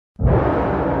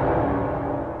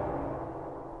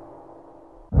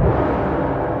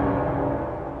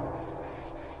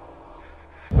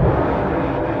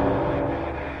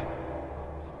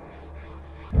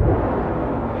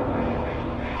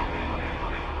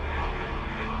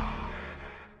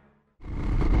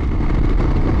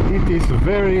is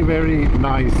very, very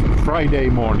nice Friday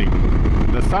morning.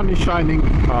 The sun is shining.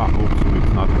 Oops,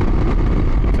 it's not.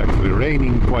 It's actually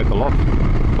raining quite a lot.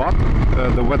 But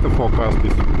the weather forecast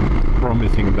is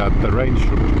promising that the rain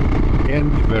should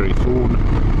end very soon,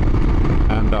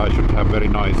 and I should have very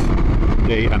nice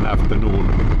day and afternoon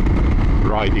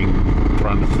riding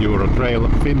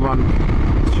TransEuroTrail Finland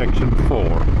section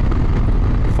 4,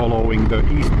 following the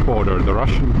east border, the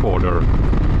Russian border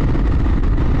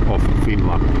of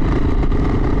Finland.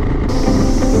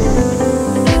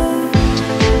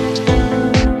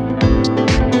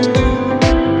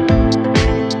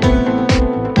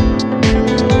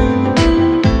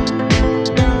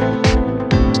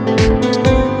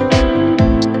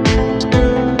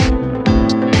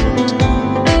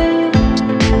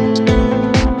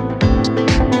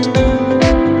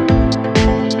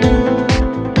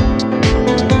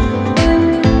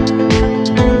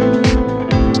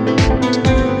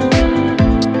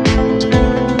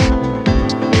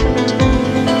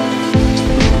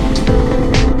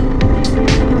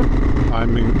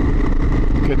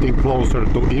 Closer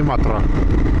to Imatra.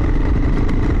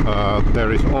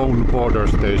 There is own border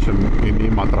station in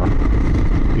Imatra.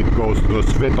 It goes to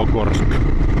Svetogorsk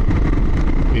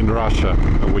in Russia,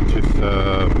 which is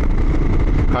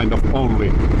kind of only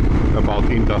about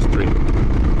industry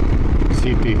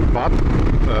city, but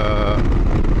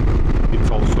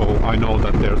it's also, I know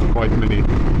that there's quite many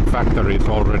factories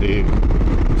already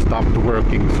stopped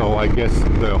working, so I guess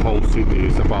the whole city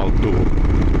is about to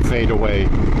fade away.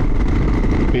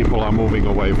 People are moving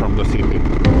away from the city.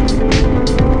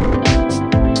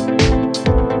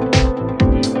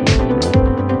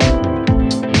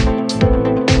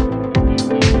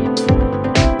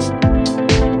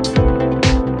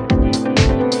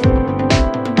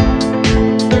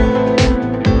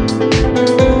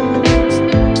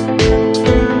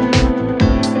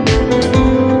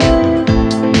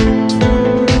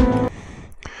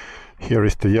 Here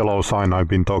is the yellow sign I've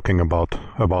been talking about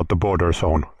the border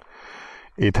zone.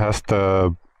 It has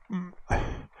the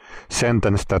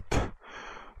sentence that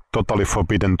totally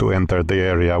forbidden to enter the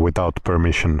area without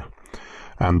permission,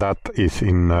 and that is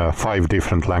in 5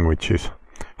 different languages: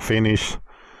 Finnish,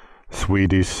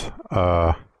 Swedish,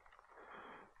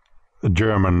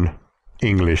 German,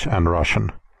 English and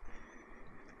Russian.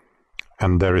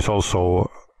 And there is also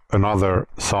another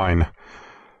sign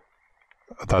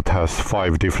that has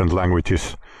 5 different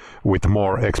languages with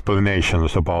more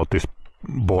explanations about this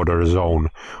border zone,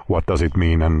 what does it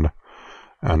mean,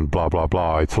 and blah blah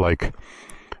blah. It's like,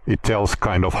 it tells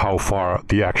kind of how far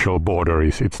the actual border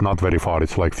is. It's not very far,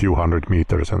 it's like few hundred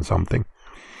meters and something.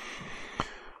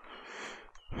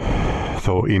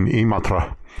 So in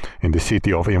Imatra, in the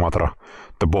city of Imatra,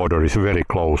 the border is very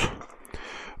close.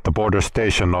 The border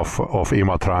station of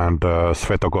Imatra and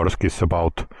Svetogorsk is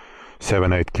about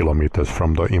 7-8 kilometers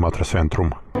from the Imatra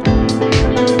centrum.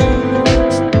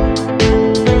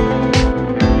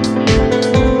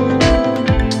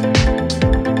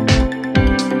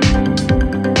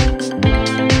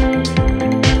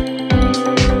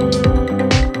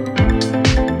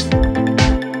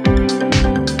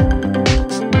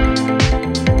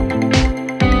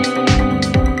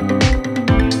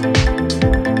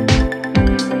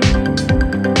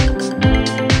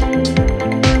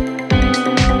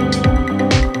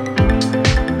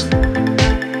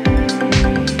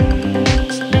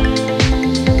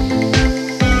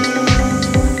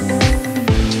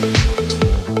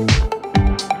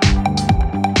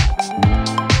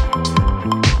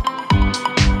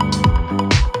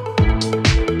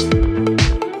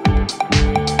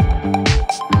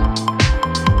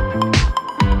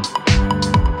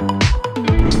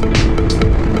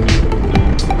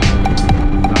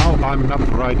 I'm not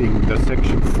riding the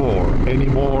section 4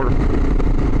 anymore.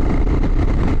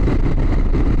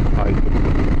 I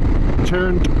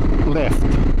turned left,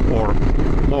 or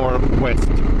more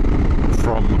west,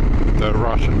 from the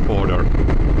Russian border.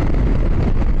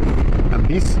 And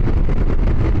this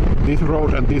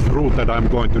road and this route that I'm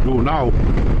going to do now,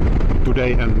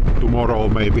 today and tomorrow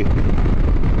maybe,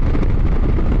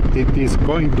 it is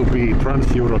going to be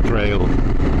TransEuroTrail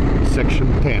section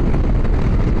 10.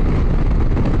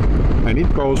 And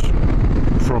it goes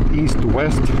from east to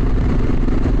west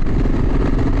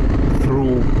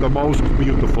through the most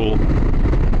beautiful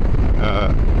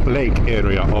lake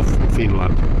area of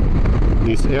Finland.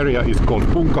 This area is called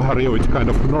Punkaharju. It's kind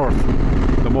of north,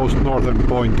 the most northern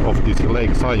point of this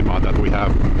Lake Saimaa that we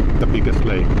have, the biggest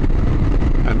lake.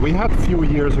 And we had a few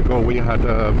years ago, we had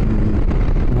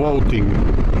voting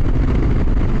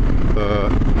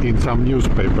in some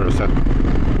newspapers that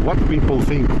what people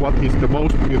think, what is the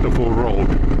most beautiful road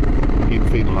in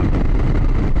Finland.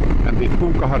 and this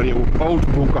Punkaharju, old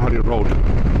Punkaharju road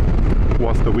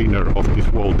was the winner of this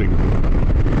voting.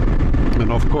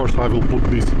 And of course I will put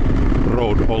this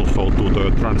road also to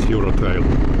the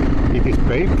TransEuroTrail. It is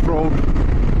paved road,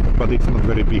 but it's not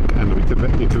very big, and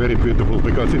it's very beautiful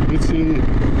because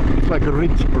it's like a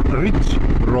rich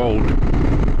road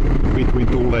between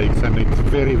two lakes, and it's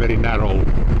very narrow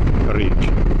reach.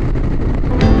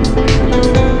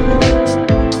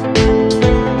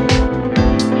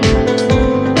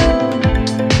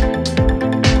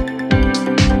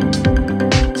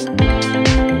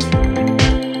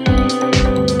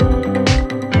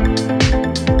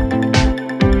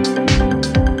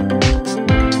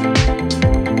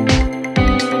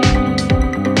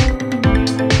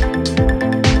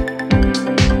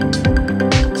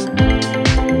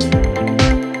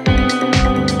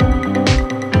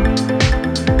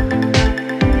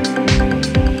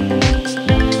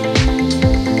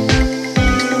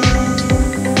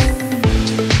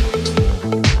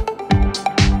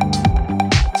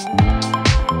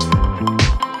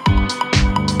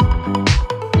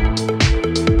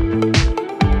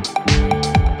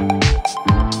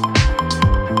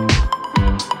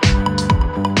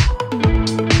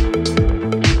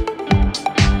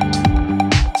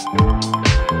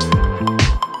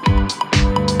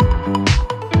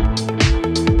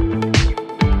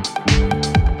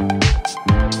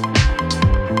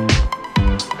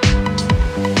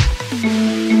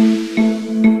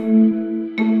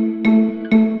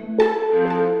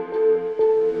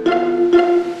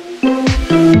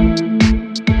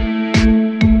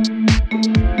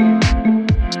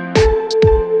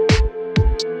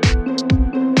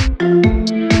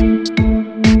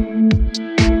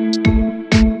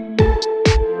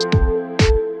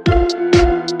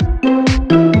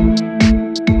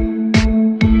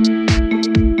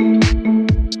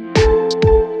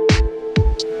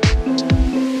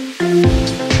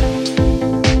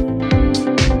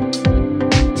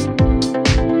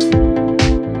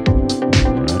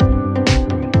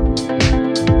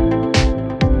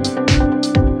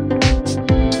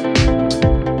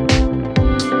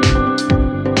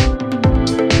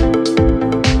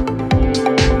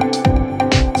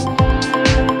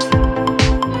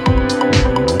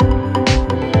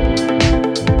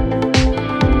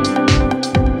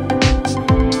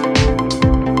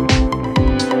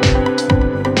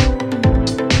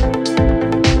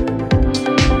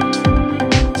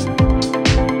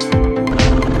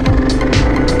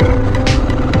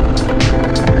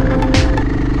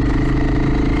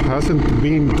 Hasn't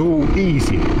been too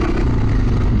easy,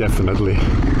 definitely.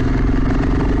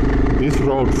 This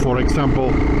road, for example,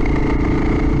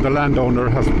 the landowner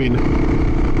has been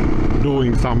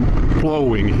doing some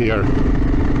plowing here,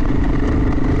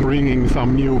 bringing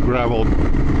some new gravel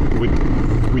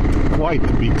with quite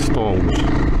big stones.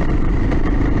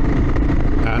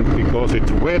 And because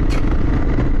it's wet,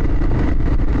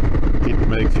 it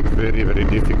makes it very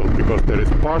difficult, because there is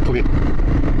partly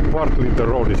the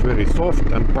road is very soft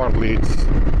and partly it's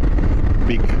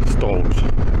big stones.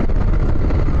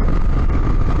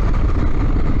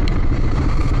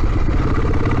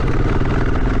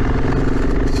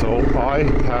 So I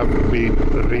have been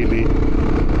really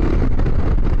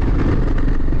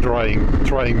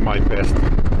trying my best.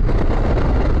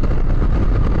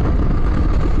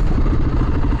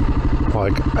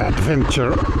 Like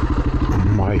adventure,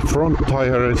 my front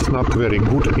tire is not very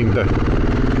good in the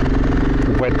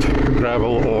wet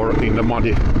gravel or in the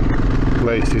muddy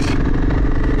places.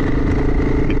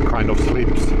 It kind of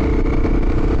slips.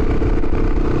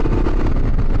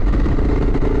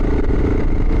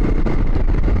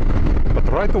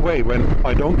 But right away, when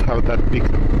I don't have that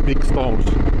big stones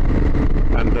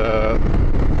and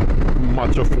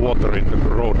much of water in the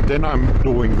road, then I'm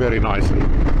doing very nicely.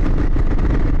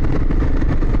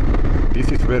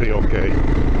 This is very okay.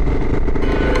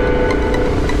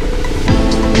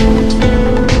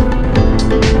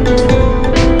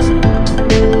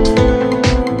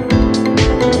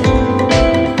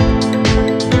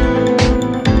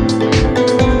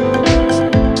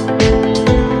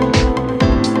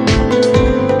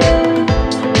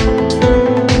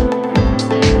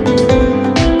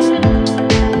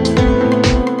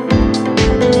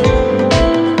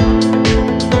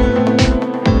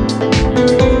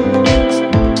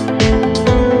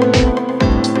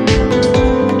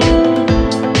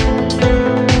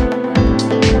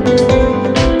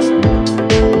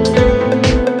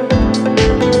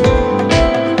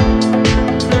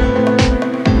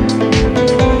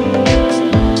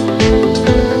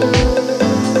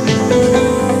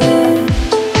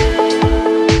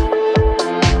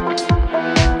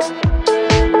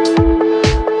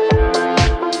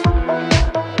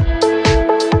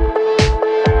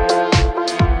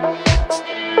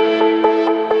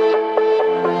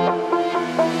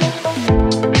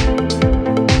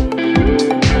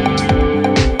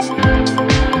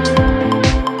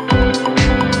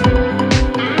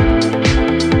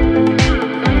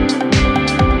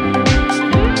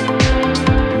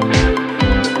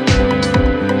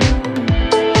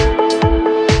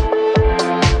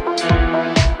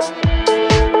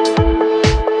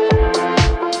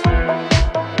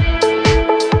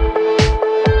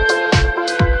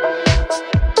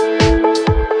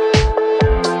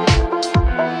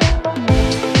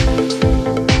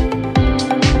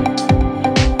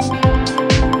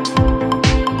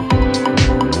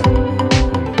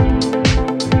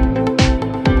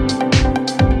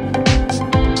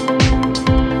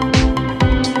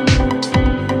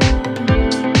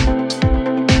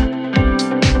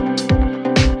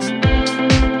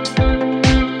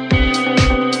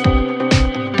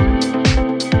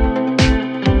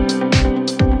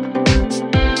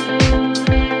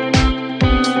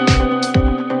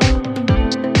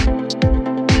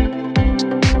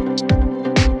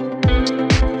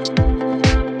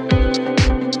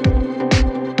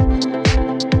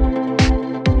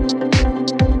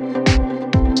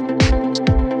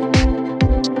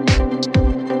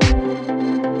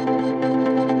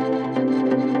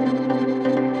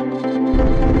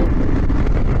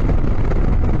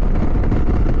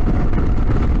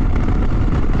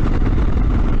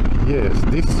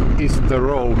 is the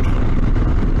road,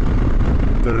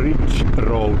 the ridge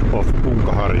road of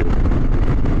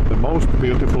Punkaharju, the most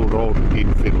beautiful road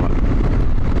in Finland,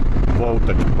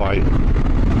 voted by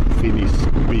Finnish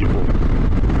people.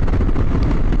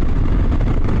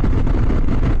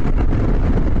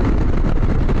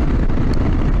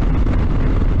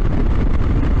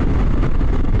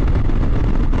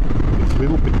 It's a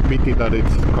little bit pity that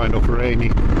it's kind of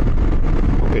rainy.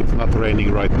 Okay, it's not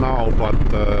raining right now, but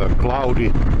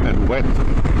cloudy and wet,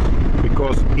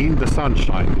 because in the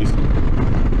sunshine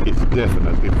it's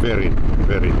definitely very,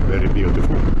 very, very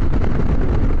beautiful.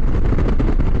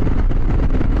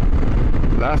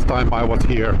 Last time I was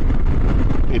here,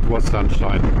 it was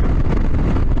sunshine,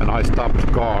 and I stopped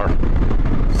the car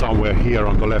somewhere here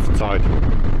on the left side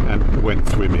and went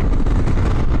swimming.